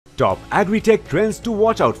Top Agritech trends to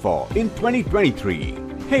watch out for in 2023.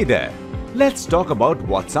 Hey there! Let's talk about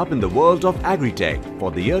what's up in the world of Agritech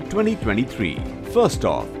for the year 2023. First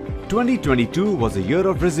off, 2022 was a year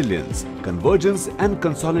of resilience, convergence and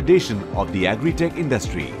consolidation of the Agritech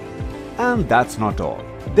industry. And that's not all.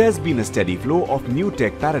 There's been a steady flow of new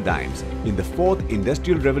tech paradigms in the fourth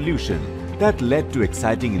industrial revolution that led to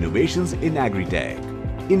exciting innovations in Agritech.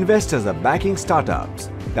 Investors are backing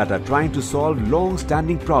startups that are trying to solve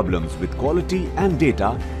long-standing problems with quality and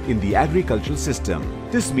data in the agricultural system.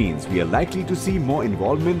 This means we are likely to see more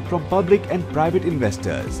involvement from public and private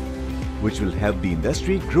investors, which will help the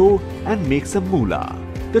industry grow and make some moolah.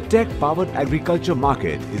 The tech-powered agriculture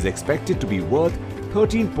market is expected to be worth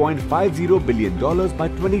 $13.50 billion by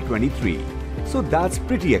 2023. So that's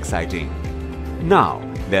pretty exciting. Now,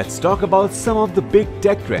 let's talk about some of the big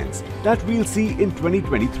tech trends that we'll see in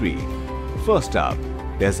 2023. First up,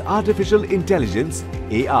 there's artificial intelligence,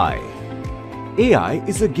 AI. AI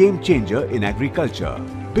is a game changer in agriculture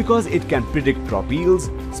because it can predict crop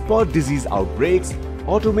yields, spot disease outbreaks,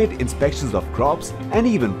 automate inspections of crops, and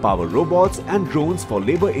even power robots and drones for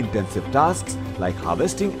labor-intensive tasks like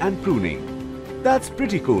harvesting and pruning. That's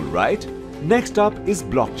pretty cool, right? Next up is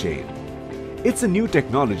blockchain. It's a new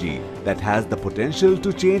technology that has the potential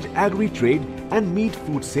to change agri-trade and meet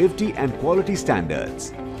food safety and quality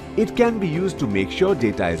standards. It can be used to make sure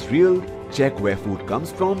data is real, check where food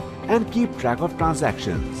comes from, and keep track of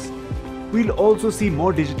transactions. We'll also see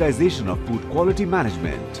more digitization of food quality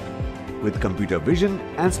management. With computer vision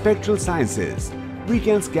and spectral sciences, we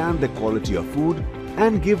can scan the quality of food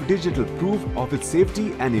and give digital proof of its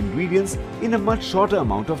safety and ingredients in a much shorter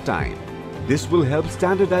amount of time. This will help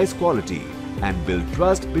standardize quality and build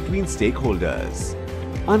trust between stakeholders.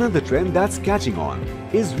 Another trend that's catching on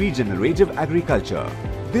is regenerative agriculture.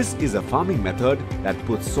 This is a farming method that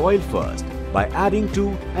puts soil first by adding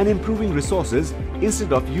to and improving resources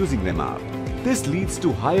instead of using them up. This leads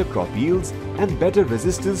to higher crop yields and better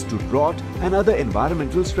resistance to drought and other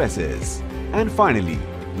environmental stresses. And finally,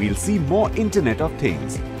 we'll see more Internet of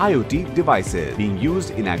Things (IoT) devices being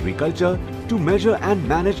used in agriculture to measure and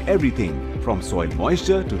manage everything from soil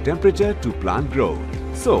moisture to temperature to plant growth.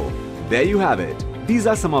 So, there you have it. These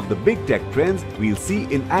are some of the big tech trends we'll see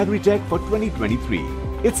in Agritech for 2023.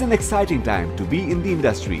 It's an exciting time to be in the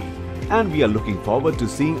industry, and we are looking forward to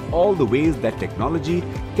seeing all the ways that technology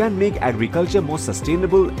can make agriculture more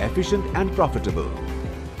sustainable, efficient and profitable.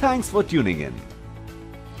 Thanks for tuning in.